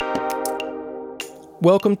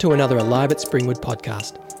Welcome to another Alive at Springwood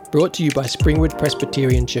podcast, brought to you by Springwood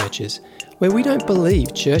Presbyterian Churches, where we don't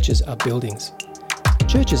believe churches are buildings.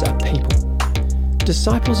 Churches are people.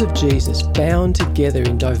 Disciples of Jesus bound together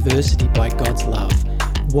in diversity by God's love,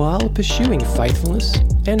 while pursuing faithfulness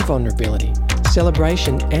and vulnerability,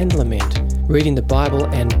 celebration and lament, reading the Bible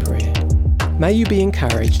and prayer. May you be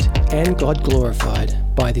encouraged and God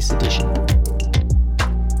glorified by this edition.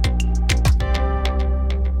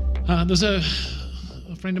 There's a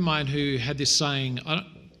friend of mine who had this saying. I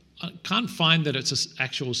can't find that it's an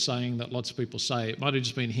actual saying that lots of people say. It might have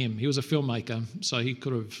just been him. He was a filmmaker, so he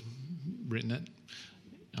could have written it.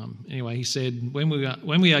 Anyway, he said, when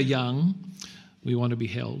we are young, we want to be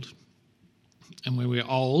held. And when we're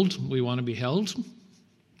old, we want to be held.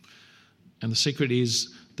 And the secret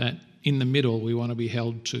is that in the middle, we want to be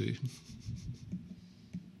held too.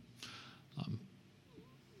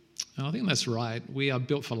 And I think that's right. We are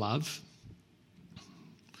built for love.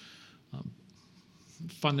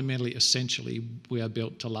 Fundamentally, essentially, we are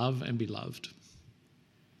built to love and be loved.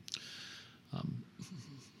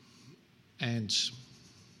 And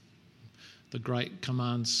the great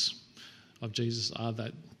commands of Jesus are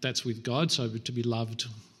that that's with God, so to be loved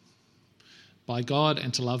by God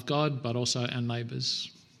and to love God, but also our neighbours.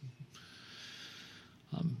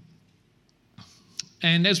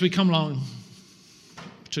 And as we come along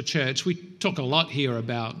to church, we talk a lot here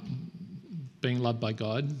about being loved by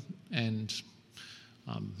God and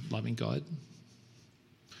loving God.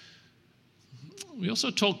 We also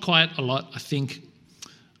talk quite a lot, I think,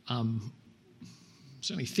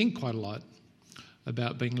 certainly think quite a lot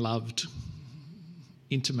about being loved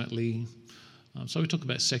intimately. So we talk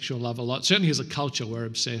about sexual love a lot. Certainly as a culture, we're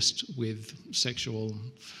obsessed with sexual,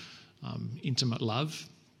 intimate love.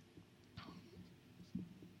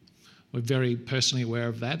 We're very personally aware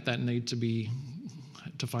of that need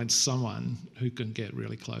to find someone who can get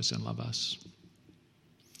really close and love us.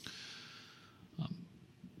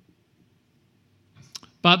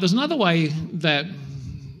 But there's another way that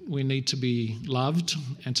we need to be loved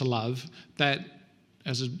and to love that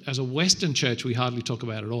as a Western church we hardly talk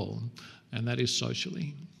about at all, and that is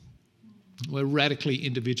socially. We're radically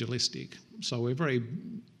individualistic, so we're very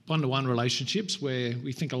one-to-one relationships where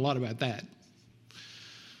we think a lot about that.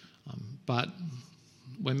 But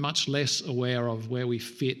we're much less aware of where we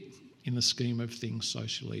fit in the scheme of things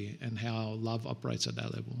socially and how love operates at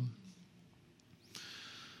that level.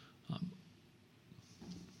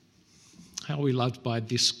 How are we loved by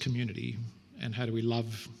this community, and how do we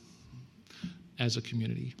love as a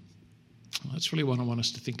community? Well, that's really what I want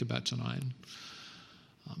us to think about tonight.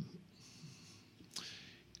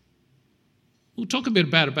 We'll talk a bit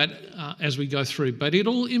about it as we go through, but it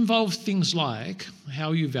all involves things like how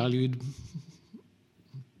are you valued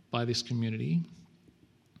by this community?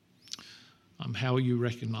 How are you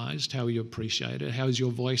recognised? How are you appreciated? How is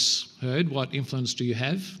your voice heard? What influence do you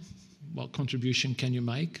have? What contribution can you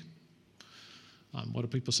make? What do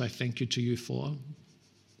people say thank you to you for?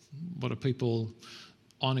 What do people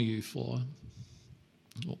honour you for?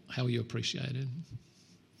 How are you appreciated?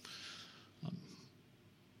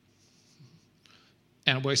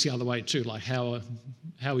 And it works the other way too, like how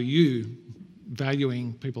are you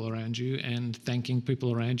valuing people around you and thanking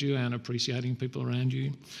people around you and appreciating people around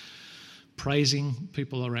you, praising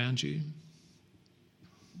people around you?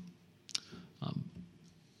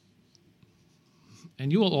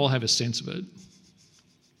 And you will all have a sense of it.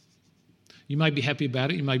 You may be happy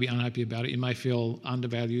about it, you may be unhappy about it, you may feel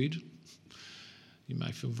undervalued, you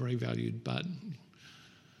may feel very valued, but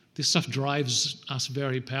this stuff drives us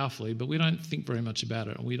very powerfully, but we don't think very much about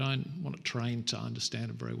it, and we don't want to train to understand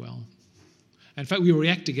it very well. In fact, we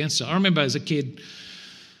react against it. I remember as a kid,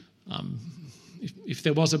 if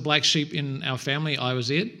there was a black sheep in our family, I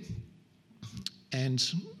was it. And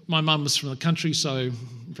my mum was from the country, so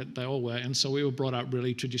in fact they all were, and so we were brought up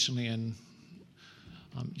really traditionally, and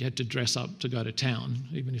you had to dress up to go to town,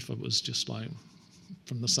 even if it was just like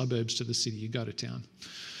from the suburbs to the city, you go to town.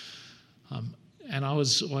 And I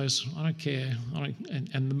was always, I don't care.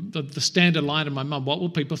 And the standard line of my mum, what will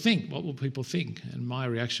people think? What will people think? And my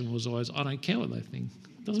reaction was always, I don't care what they think.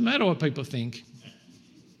 It doesn't matter what people think.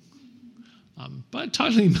 But it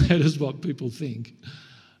totally matters what people think.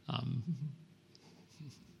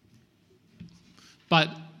 But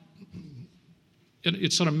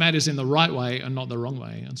it sort of matters in the right way and not the wrong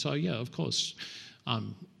way. And so, yeah, of course,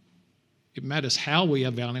 it matters how we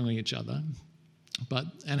are valuing each other,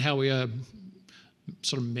 and how we are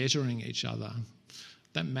sort of measuring each other.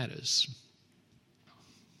 That matters.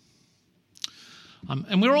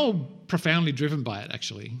 And we're all profoundly driven by it,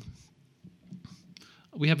 actually.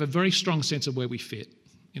 We have a very strong sense of where we fit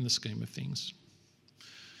in the scheme of things.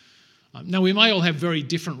 Now, we may all have very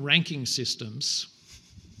different ranking systems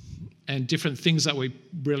and different things that we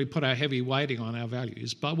really put our heavy weighting on our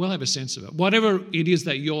values, but we'll have a sense of it. Whatever it is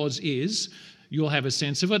that yours is, you'll have a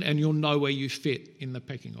sense of it and you'll know where you fit in the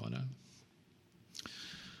pecking order.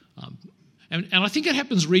 And I think it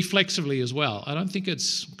happens reflexively as well. I don't think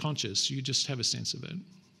it's conscious. You just have a sense of it.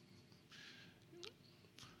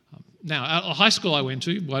 Now, at a high school I went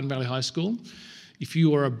to, Wyden Valley High School, if you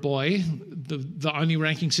were a boy, the only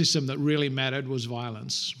ranking system that really mattered was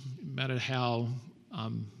violence. It mattered how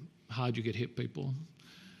hard you could hit people.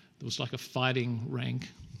 There was like a fighting rank.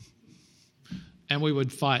 And we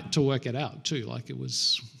would fight to work it out too, like it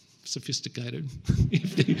was sophisticated,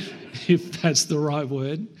 if that's the right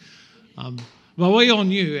word. Well, we all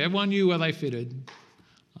knew, everyone knew where they fitted.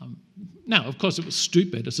 Now, of course, it was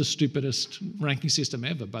stupid. It's the stupidest ranking system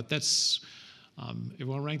ever, but that's,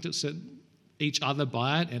 everyone ranked it, set each other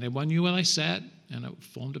by it, and everyone knew where they sat, and it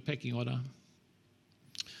formed a pecking order.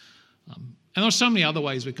 And there are so many other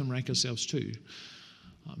ways we can rank ourselves too.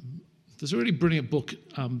 There's a really brilliant book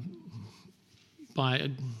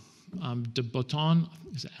by de Botton,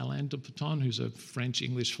 is it Alain de Botton, who's a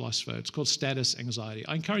French-English philosopher. It's called Status Anxiety.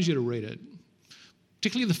 I encourage you to read it.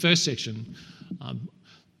 Particularly the first section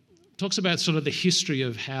talks about sort of the history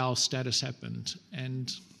of how status happened.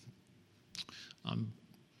 And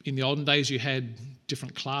in the olden days, you had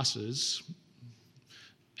different classes,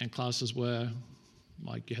 and classes were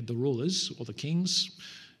like you had the rulers or the kings,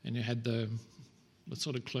 and you had the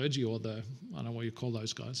sort of clergy or I don't know what you call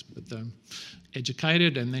those guys, but the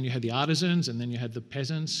educated, and then you had the artisans, and then you had the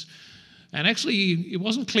peasants. And actually, it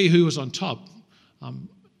wasn't clear who was on top.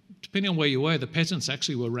 Depending on where you were, the peasants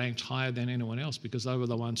actually were ranked higher than anyone else because they were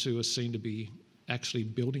the ones who were seen to be actually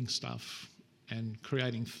building stuff and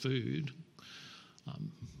creating food.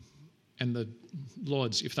 And the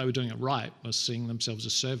lords, if they were doing it right, were seeing themselves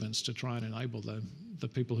as servants to try and enable the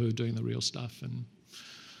people who were doing the real stuff. And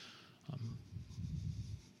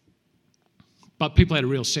but people had a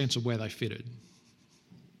real sense of where they fitted.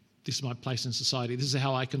 This is my place in society. This is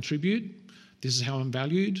how I contribute. This is how I'm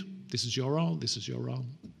valued. This is your role. This is your role.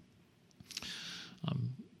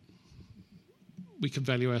 We can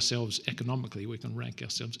value ourselves economically. We can rank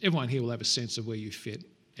ourselves. Everyone here will have a sense of where you fit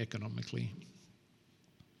economically.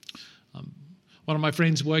 One of my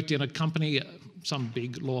friends worked in a company, some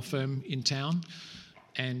big law firm in town,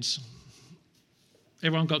 and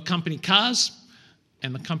everyone got company cars,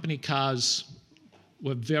 and the company cars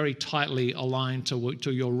were very tightly aligned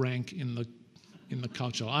to your rank in the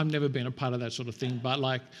culture. I've never been a part of that sort of thing, but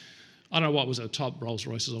like, I don't know what was at the top, Rolls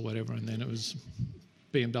Royces or whatever, and then it was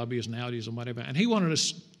BMWs and Audis and whatever. And he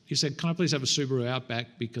said, can I please have a Subaru Outback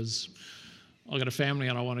because I've got a family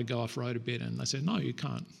and I want to go off-road a bit. And they said, no, you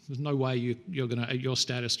can't. There's no way you're going to, at your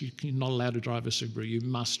status, you're not allowed to drive a Subaru. You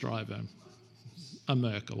must drive a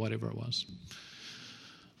Merc or whatever it was.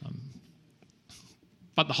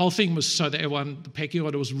 But the whole thing was so that the pecking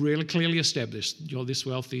order was really clearly established. You're this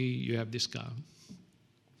wealthy, you have this car.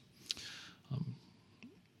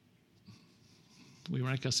 We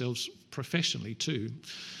rank ourselves professionally too.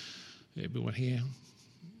 Everyone here,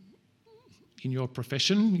 in your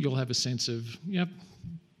profession, you'll have a sense of, yep,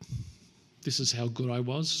 this is how good I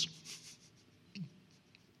was.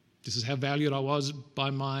 This is how valued I was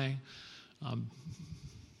by my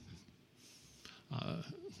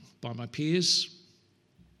peers.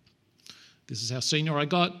 This is how senior I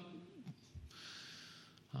got.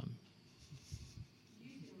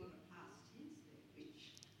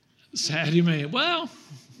 So how do you mean? Well,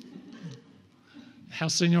 how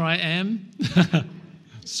senior I am.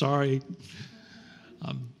 Sorry.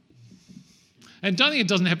 And don't think it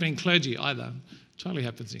doesn't happen in clergy either. It totally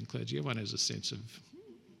happens in clergy. Everyone has a sense of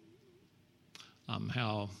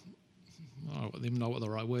how, I don't even know what the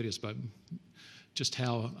right word is, but just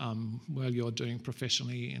how well you're doing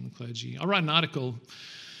professionally in clergy. I wrote an article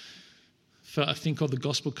for a thing called the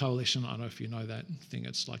Gospel Coalition. I don't know if you know that thing.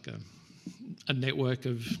 It's like a network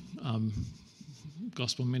of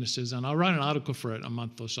gospel ministers, and I wrote an article for it a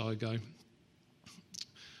month or so ago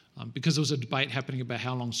because there was a debate happening about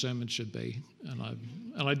how long sermons should be, and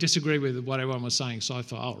I disagree with what everyone was saying, so I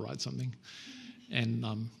thought I'll write something.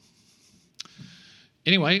 And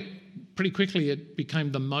anyway, pretty quickly it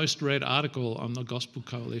became the most read article on the Gospel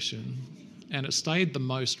Coalition, and it stayed the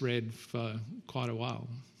most read for quite a while,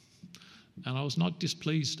 and I was not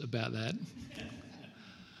displeased about that.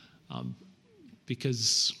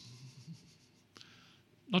 Because,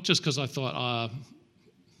 not just because I thought,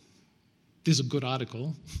 this is a good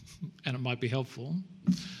article and it might be helpful,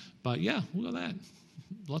 but yeah, look at that.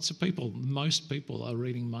 Lots of people, most people are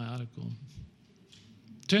reading my article.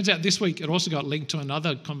 Turns out this week it also got linked to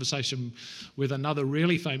another conversation with another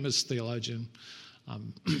really famous theologian,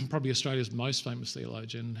 probably Australia's most famous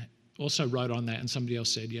theologian, also wrote on that, and somebody else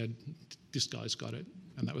said, yeah, this guy's got it,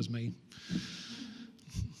 and that was me.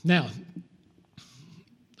 Now,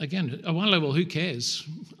 again, at one level, who cares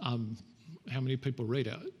how many people read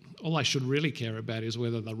it? All I should really care about is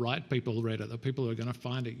whether the right people read it, the people who are going to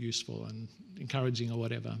find it useful and encouraging or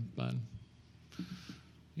whatever. But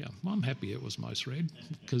yeah, well, I'm happy it was most read,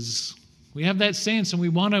 because we have that sense and we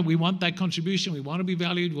want that contribution, we want to be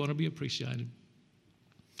valued, we want to be appreciated.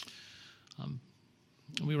 And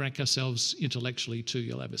we rank ourselves intellectually too.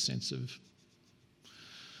 You'll have a sense of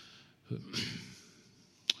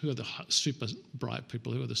who are the super bright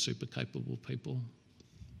people, who are the super capable people.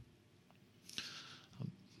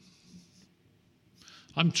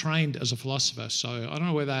 I'm trained as a philosopher, so I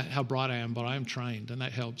don't know how bright I am, but I am trained, and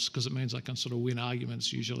that helps because it means I can sort of win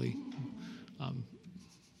arguments usually.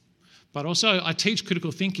 But also, I teach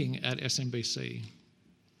critical thinking at SMBC,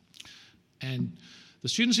 and the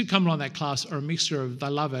students who come along that class are a mixture of they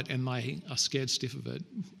love it and they are scared stiff of it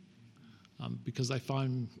because they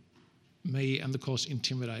find me and the course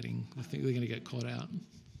intimidating. They think they're going to get caught out.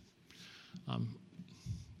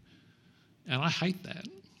 And I hate that.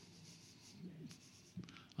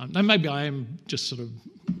 Now maybe I am just sort of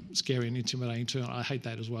scary and intimidating too, and I hate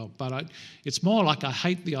that as well. But it's more like I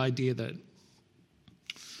hate the idea that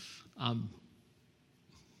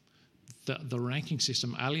the ranking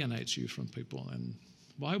system alienates you from people. And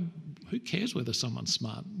who cares whether someone's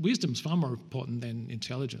smart? Wisdom's far more important than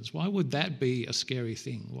intelligence. Why would that be a scary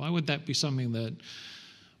thing? Why would that be something that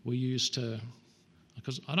we use to...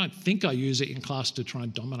 Because I don't think I use it in class to try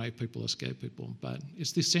and dominate people or scare people, but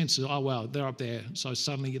it's this sense of, oh, wow, they're up there, so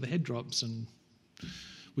suddenly the head drops and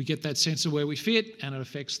we get that sense of where we fit, and it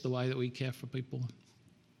affects the way that we care for people.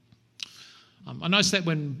 I noticed that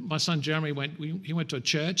when my son Jeremy he went to a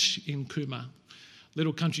church in Cooma,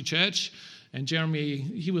 little country church, and Jeremy,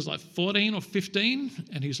 he was like 14 or 15,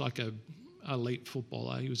 and he's like a elite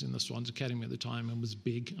footballer. He was in the Swans Academy at the time and was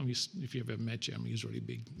big. I mean, if you've ever met Jeremy, he's really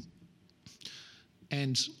big.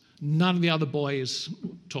 And none of the other boys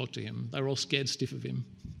talked to him. They were all scared stiff of him.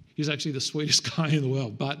 He's actually the sweetest guy in the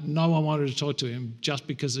world, but no one wanted to talk to him just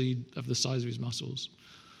because of the size of his muscles.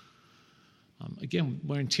 Again,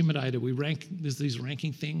 we're intimidated. There's these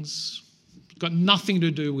ranking things. It's got nothing to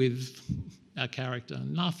do with our character,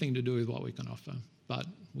 nothing to do with what we can offer, but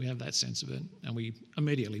we have that sense of it, and we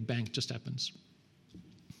immediately, bang, it just happens.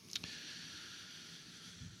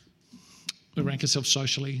 We rank ourselves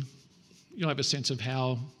socially. You'll have a sense of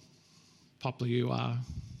how popular you are,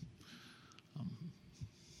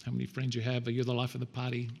 how many friends you have. Are you the life of the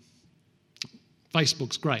party?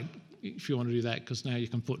 Facebook's great if you want to do that, because now you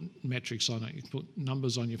can put metrics on it. You can put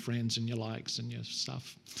numbers on your friends and your likes and your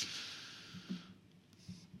stuff.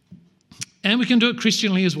 And we can do it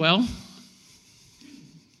Christianly as well.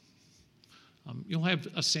 You'll have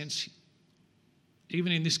a sense,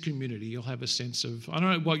 even in this community, you'll have a sense of, I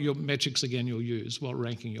don't know what your metrics again you'll use, what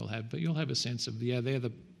ranking you'll have, but you'll have a sense of, yeah, they're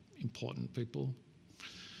the important people.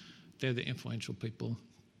 They're the influential people.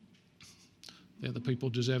 They're the people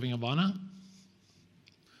deserving of honour.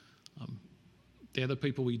 They're the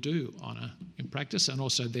people we do honour in practice, and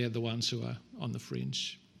also they're the ones who are on the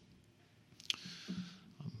fringe.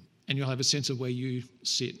 And you'll have a sense of where you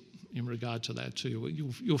sit in regard to that too.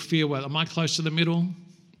 You'll feel, well, am I close to the middle?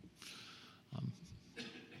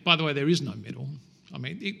 By the way, there is no middle. I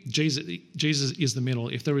mean, Jesus is the middle.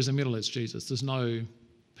 If there is a middle, it's Jesus. There's no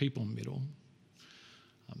people middle.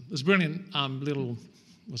 There's a brilliant little,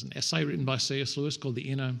 was an essay written by C.S. Lewis called The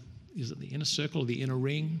Inner Circle or The Inner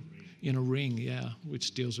Ring? Inner Ring, yeah,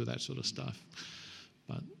 which deals with that sort of stuff.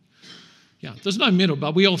 But yeah, there's no middle,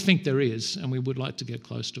 but we all think there is, and we would like to get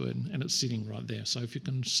close to it, and it's sitting right there. So if you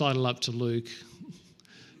can sidle up to Luke,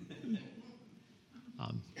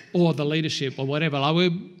 or the leadership, or whatever,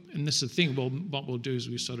 and this is the thing, what we'll do is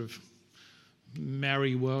we sort of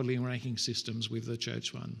marry worldly ranking systems with the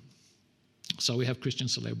church one. So we have Christian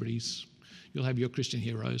celebrities. You'll have your Christian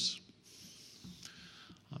heroes.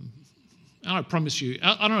 And I promise you,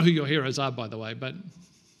 I don't know who your heroes are, by the way, but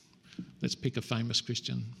let's pick a famous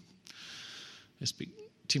Christian. Let's pick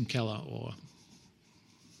Tim Keller or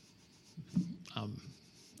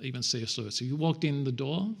even C.S. Lewis. If you walked in the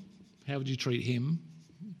door, how would you treat him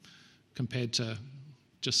compared to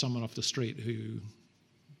just someone off the street who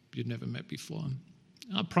you'd never met before?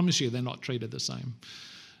 And I promise you they're not treated the same.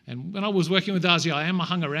 And when I was working with RZIM, I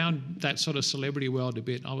hung around that sort of celebrity world a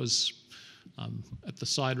bit. I was at the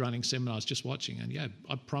side running seminars just watching, and yeah,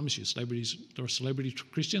 I promise you, there are celebrity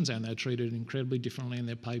Christians, and they're treated incredibly differently, and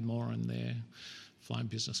they're paid more, and they're flying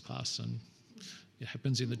business class, and it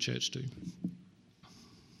happens in the church too.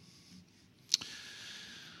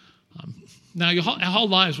 Now, our whole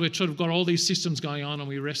lives, we've sort of got all these systems going on, and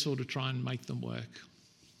we wrestle to try and make them work.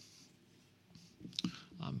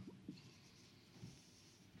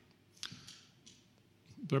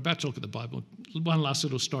 We're about to look at the Bible. One last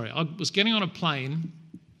little story. I was getting on a plane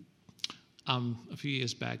a few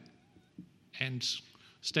years back, and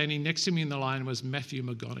standing next to me in the line was Matthew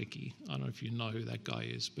McConaughey. I don't know if you know who that guy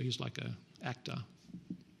is, but he's like an actor.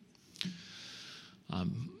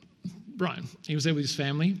 Right, he was there with his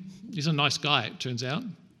family. He's a nice guy, it turns out.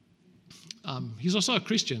 He's also a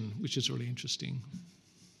Christian, which is really interesting.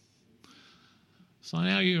 So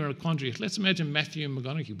now you're in a quandary. Let's imagine Matthew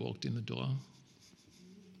McConaughey walked in the door.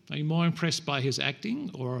 Are you more impressed by his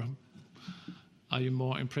acting, or are you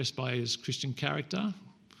more impressed by his Christian character?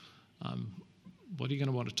 What are you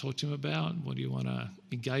going to want to talk to him about? What do you want to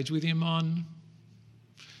engage with him on?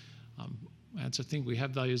 And so I think we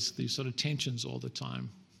have these sort of tensions all the time.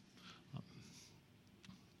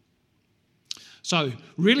 So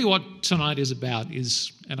really what tonight is about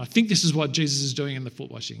is, and I think this is what Jesus is doing in the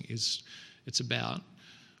foot washing, is it's about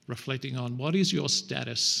reflecting on what is your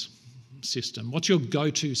status system, what's your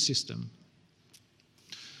go-to system,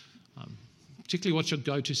 particularly what's your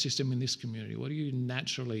go-to system in this community. What do you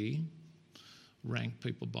naturally rank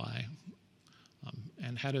people by,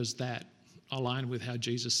 and how does that align with how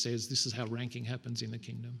Jesus says this is how ranking happens in the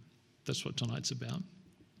kingdom? That's what tonight's about.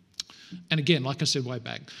 And again, like I said way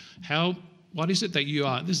back, what is it that you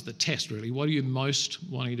are, this is the test really, what are you most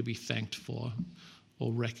wanting to be thanked for,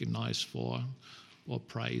 or recognised for, or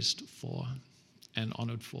praised for, and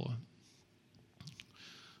honoured for?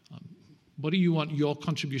 What do you want your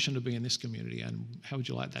contribution to be in this community, and how would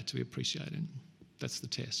you like that to be appreciated? That's the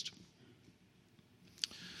test.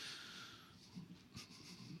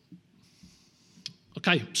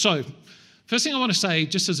 Okay, so first thing I want to say,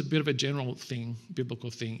 just as a bit of a general thing, biblical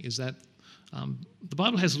thing, is that the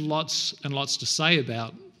Bible has lots and lots to say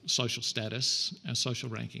about social status and social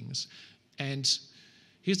rankings. And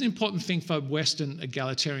here's an important thing for Western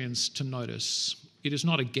egalitarians to notice. It is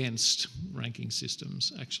not against ranking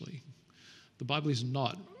systems, actually. The Bible is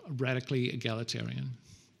not radically egalitarian.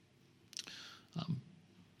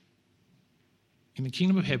 In the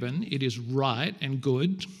kingdom of heaven, it is right and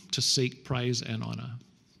good to seek praise and honour.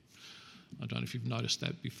 I don't know if you've noticed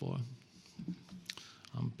that before.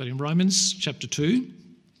 But in Romans chapter 2,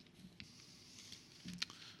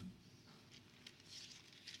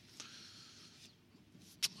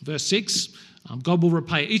 verse 6, God will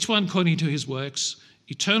repay each one according to his works,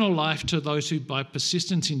 eternal life to those who by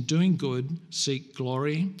persistence in doing good seek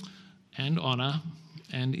glory and honour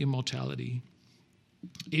and immortality.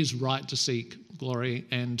 It is right to seek glory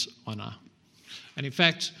and honour. And in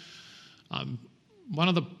fact, one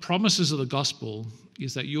of the promises of the gospel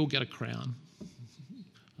is that you'll get a crown.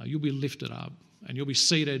 You'll be lifted up, and you'll be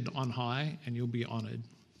seated on high, and you'll be honoured.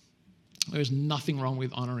 There is nothing wrong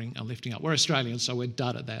with honouring and lifting up. We're Australians, so we're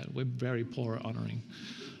dud at that. We're very poor at honouring.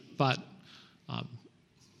 But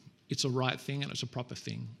it's a right thing and it's a proper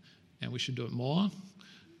thing, and we should do it more.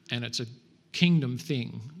 And it's a kingdom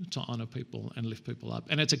thing to honour people and lift people up.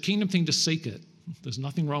 And it's a kingdom thing to seek it. There's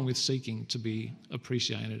nothing wrong with seeking to be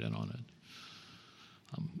appreciated and honoured.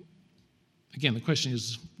 Again, the question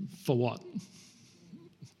is, for what?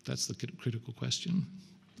 That's the critical question.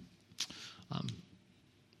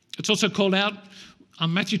 It's also called out,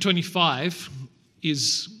 Matthew 25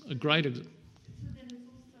 is a great... But then it's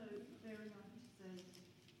also very much says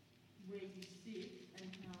where you sit and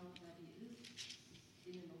how that is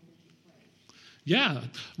in an authentic way. Yeah,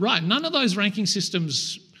 right. None of those ranking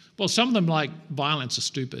systems, well, some of them like violence are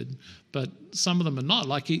stupid, but some of them are not.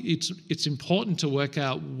 Like it's important to work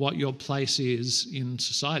out what your place is in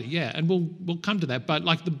society. Yeah, and we'll come to that. But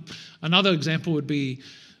like another example would be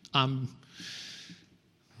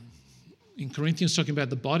in Corinthians talking about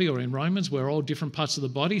the body, or in Romans, we're all different parts of the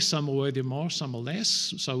body. Some are worthy more, some are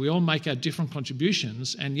less. So we all make our different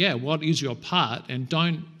contributions. And yeah, what is your part? And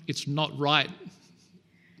it's not right.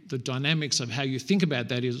 The dynamics of how you think about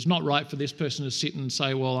that is, it's not right for this person to sit and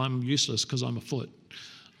say, well, I'm useless because I'm a foot,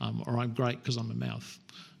 or I'm great because I'm a mouth.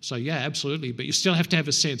 So yeah, absolutely. But you still have to have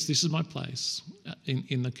a sense, this is my place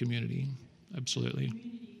in the community. Absolutely.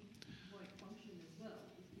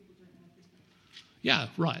 Yeah,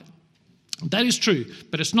 right. That is true.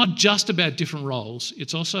 But it's not just about different roles.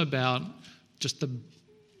 It's also about just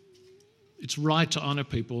it's right to honour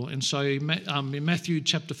people. And so in Matthew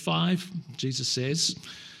chapter 5, Jesus says,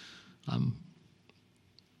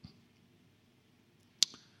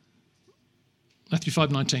 Matthew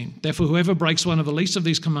 5:19. Therefore, whoever breaks one of the least of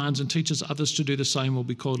these commands and teaches others to do the same will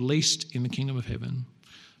be called least in the kingdom of heaven.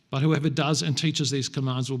 But whoever does and teaches these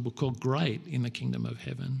commands will be called great in the kingdom of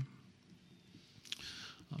heaven.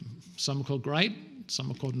 Some are called great,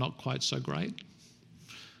 some are called not quite so great.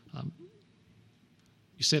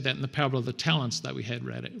 You said that in the parable of the talents that we had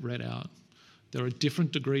read out. There are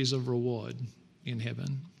different degrees of reward in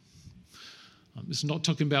heaven. This is not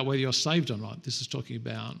talking about whether you're saved or not. This is talking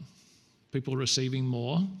about people receiving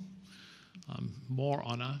more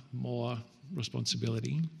honour, more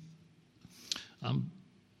responsibility. 1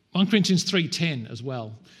 Corinthians 3:10 as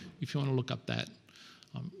well, if you want to look up that,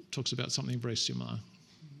 talks about something very similar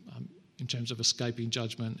in terms of escaping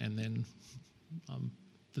judgment, and then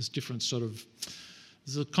there's different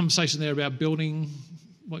there's a conversation there about building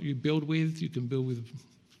what you build with. You can build with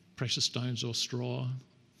precious stones or straw.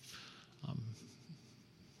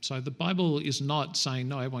 So the Bible is not saying,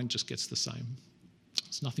 no, everyone just gets the same.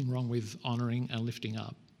 There's nothing wrong with honouring and lifting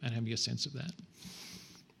up and having a sense of that.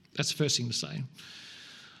 That's the first thing to say.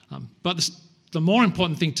 But the more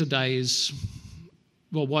important thing today is,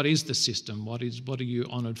 well, what is the system? What are you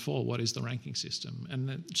honoured for? What is the ranking system?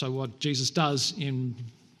 And so what Jesus does in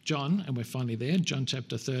John, and we're finally there, John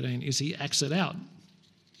chapter 13, is he acts it out.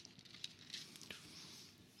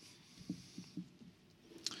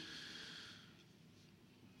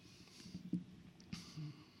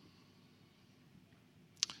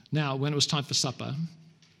 Now, when it was time for supper,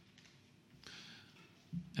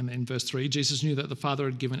 and then verse 3, Jesus knew that the Father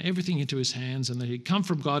had given everything into his hands and that he'd come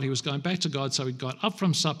from God. He was going back to God, so he got up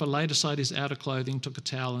from supper, laid aside his outer clothing, took a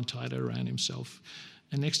towel and tied it around himself.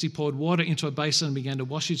 And next he poured water into a basin and began to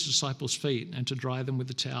wash his disciples' feet and to dry them with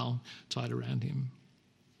the towel tied around him.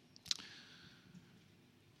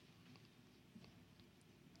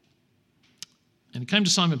 And he came to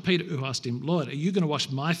Simon Peter, who asked him, Lord, are you going to wash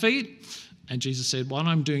my feet? And Jesus said, what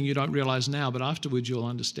I'm doing you don't realise now, but afterwards you'll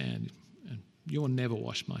understand. And you will never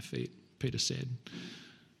wash my feet, Peter said.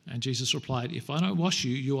 And Jesus replied, if I don't wash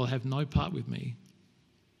you, you will have no part with me.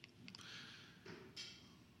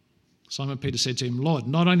 Simon Peter said to him, Lord,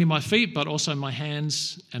 not only my feet, but also my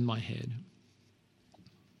hands and my head.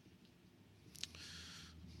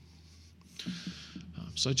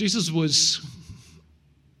 So Jesus was,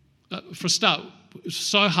 for a start, it was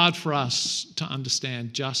so hard for us to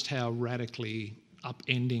understand just how radically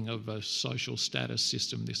upending of a social status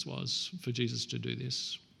system this was for Jesus to do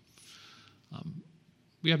this.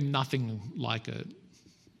 We have nothing like it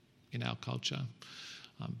in our culture.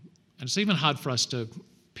 And it's even hard for us to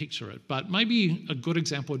picture it. But maybe a good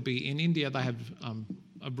example would be in India, they have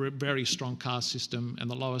a very strong caste system,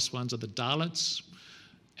 and the lowest ones are the Dalits.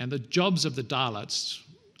 And the jobs of the Dalits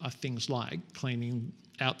are things like cleaning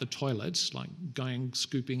out the toilets, like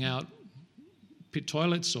scooping out pit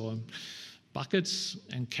toilets or buckets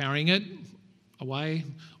and carrying it away,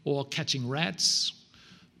 or catching rats.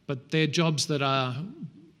 But they're jobs that are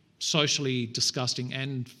socially disgusting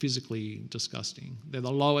and physically disgusting. They're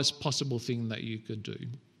the lowest possible thing that you could do.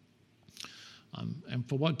 And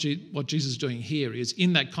for what Jesus is doing here is,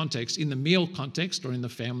 in that context, in the meal context or in the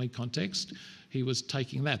family context, he was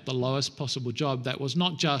taking the lowest possible job that was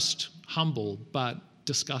not just humble but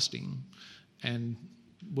disgusting and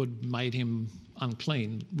would made him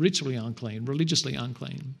unclean, ritually unclean, religiously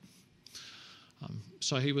unclean.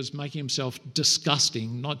 So he was making himself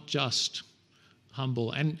disgusting, not just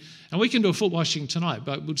humble. And we can do a foot washing tonight,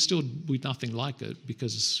 but would still be nothing like it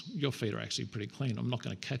because your feet are actually pretty clean. I'm not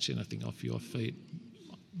going to catch anything off your feet,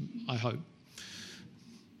 I hope.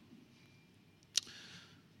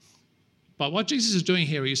 But what Jesus is doing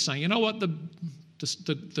here, he's saying, you know what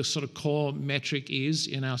the sort of core metric is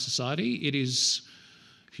in our society? It is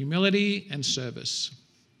humility and service.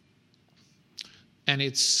 And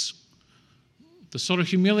it's the sort of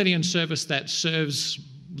humility and service that serves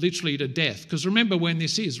literally to death. Because remember when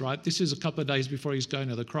this is, right? This is a couple of days before he's going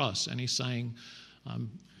to the cross, and he's saying,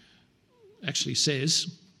 actually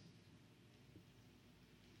says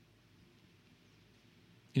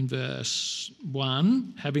in verse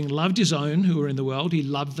 1, having loved his own who were in the world, he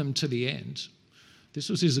loved them to the end. This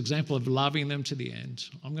was his example of loving them to the end.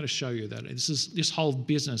 I'm going to show you that. This whole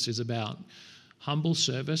business is about humble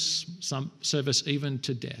service, some service even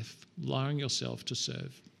to death, lowering yourself to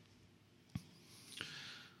serve.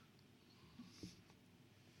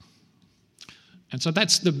 And so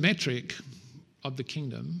that's the metric of the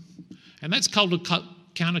kingdom. And that's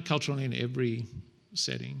countercultural in every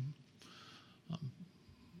setting.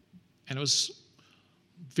 And it was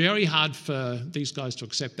very hard for these guys to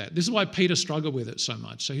accept that. This is why Peter struggled with it so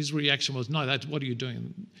much. So his reaction was, no, what are you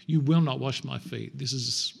doing? You will not wash my feet. This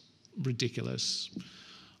is ridiculous.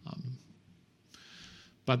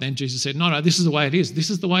 But then Jesus said, no, this is the way it is. This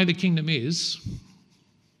is the way the kingdom is.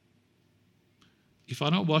 If I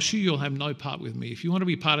don't wash you, you'll have no part with me. If you want to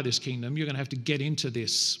be part of this kingdom, you're going to have to get into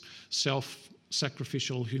this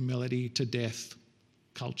self-sacrificial humility to death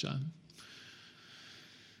culture.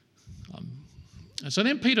 And so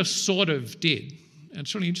then Peter sort of did. And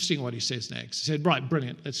it's really interesting what he says next. He said, right,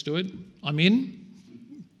 brilliant, let's do it. I'm in.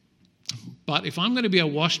 But if I'm going to be a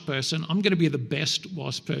washed person, I'm going to be the best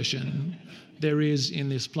washed person there is in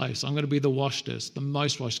this place. I'm going to be the washedest, the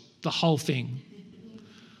most washed, the whole thing.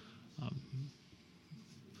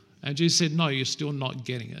 And Jesus said, no, you're still not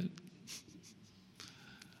getting it.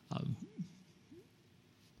 And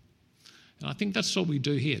I think that's what we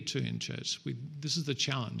do here too in church. This is the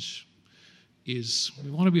challenge, is I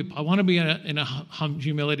want to be in a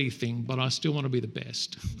humility thing, but I still want to be the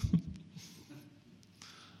best.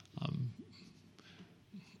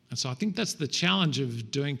 And so I think that's the challenge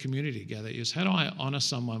of doing community together, is how do I honour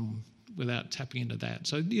someone without tapping into that?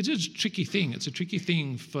 So it's a tricky thing. It's a tricky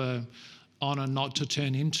thing for honour not to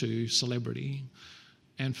turn into celebrity,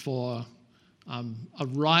 and for a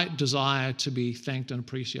right desire to be thanked and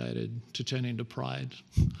appreciated to turn into pride.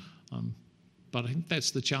 But I think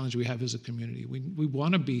that's the challenge we have as a community. We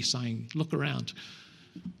want to be saying, look around,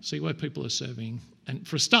 see where people are serving. And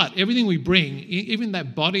for a start, everything we bring, even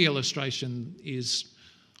that body illustration is,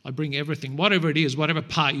 I bring everything, whatever it is, whatever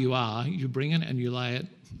part you are, you bring it and you lay it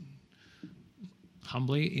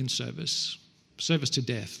humbly in service to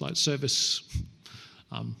death, like service,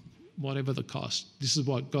 whatever the cost. This is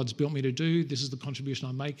what God's built me to do. This is the contribution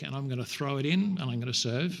I make, and I'm going to throw it in and I'm going to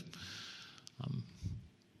serve.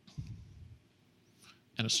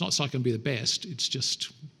 And it's not so I can be the best. It's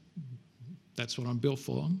just that's what I'm built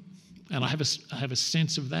for, and I have a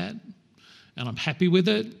sense of that, and I'm happy with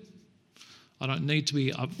it. I don't need to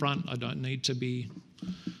be upfront. I don't need to be ...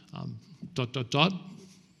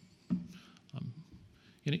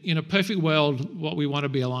 In a perfect world, what we want to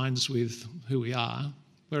be aligns with who we are.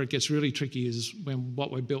 Where it gets really tricky is when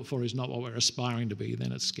what we're built for is not what we're aspiring to be.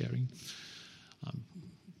 Then it's scary.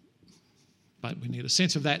 But we need a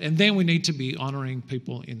sense of that, and then we need to be honouring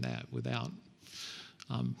people in that without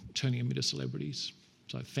turning them into celebrities.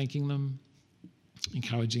 So thanking them,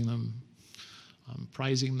 encouraging them,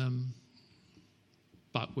 praising them,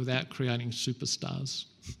 but without creating superstars.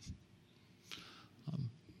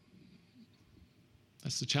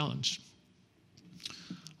 That's the challenge.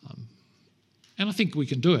 And I think we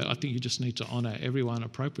can do it. I think you just need to honour everyone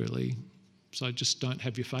appropriately. So just don't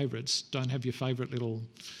have your favourites. Don't have your favourite little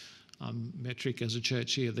metric as a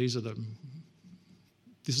church here. This is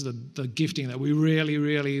the gifting that we really,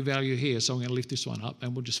 really value here. So I'm going to lift this one up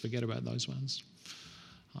and we'll just forget about those ones.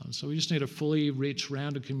 So we just need a fully rich,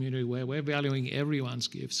 rounded community where we're valuing everyone's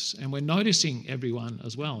gifts and we're noticing everyone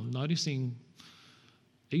as well, noticing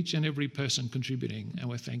each and every person contributing, and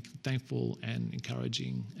we're thankful and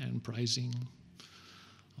encouraging and praising.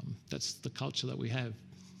 That's the culture that we have.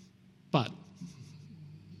 But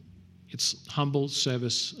it's humble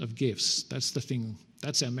service of gifts. That's the thing.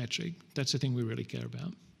 That's our metric. That's the thing we really care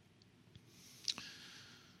about.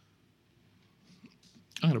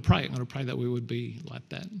 I'm going to pray. I'm going to pray that we would be like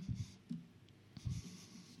that.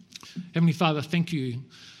 Heavenly Father, thank you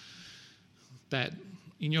that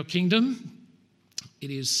in your kingdom, it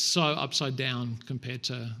is so upside down compared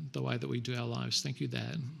to the way that we do our lives. Thank you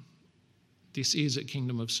that this is a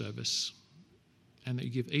kingdom of service, and that you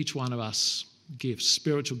give each one of us gifts,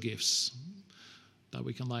 spiritual gifts, that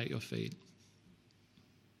we can lay at your feet.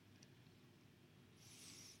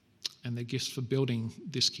 And they're gifts for building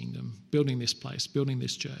this kingdom, building this place, building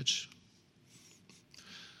this church.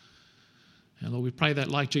 And Lord, we pray that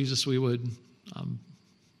like Jesus, we would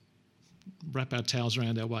wrap our towels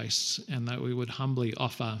around our waists, and that we would humbly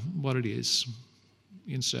offer what it is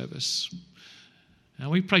in service. And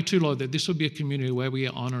we pray too, Lord, that this would be a community where we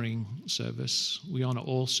are honouring service. We honour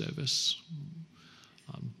all service.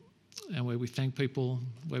 And where we thank people,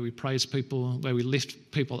 where we praise people, where we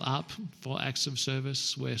lift people up for acts of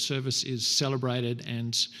service, where service is celebrated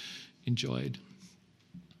and enjoyed.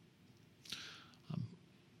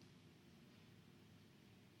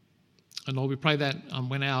 And Lord, we pray that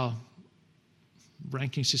when our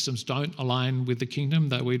ranking systems don't align with the kingdom,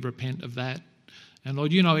 that we'd repent of that. And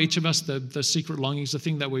Lord, you know each of us, the secret longings, the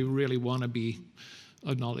thing that we really want to be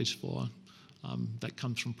acknowledged for, that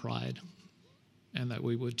comes from pride. And that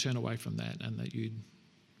we would turn away from that, and that you'd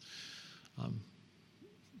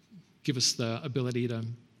give us the ability to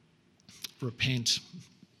repent,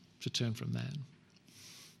 to turn from that.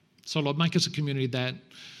 So Lord, make us a community that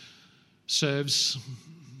serves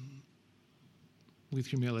with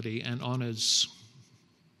humility and honours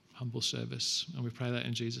humble service. And we pray that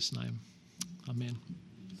in Jesus' name. Amen.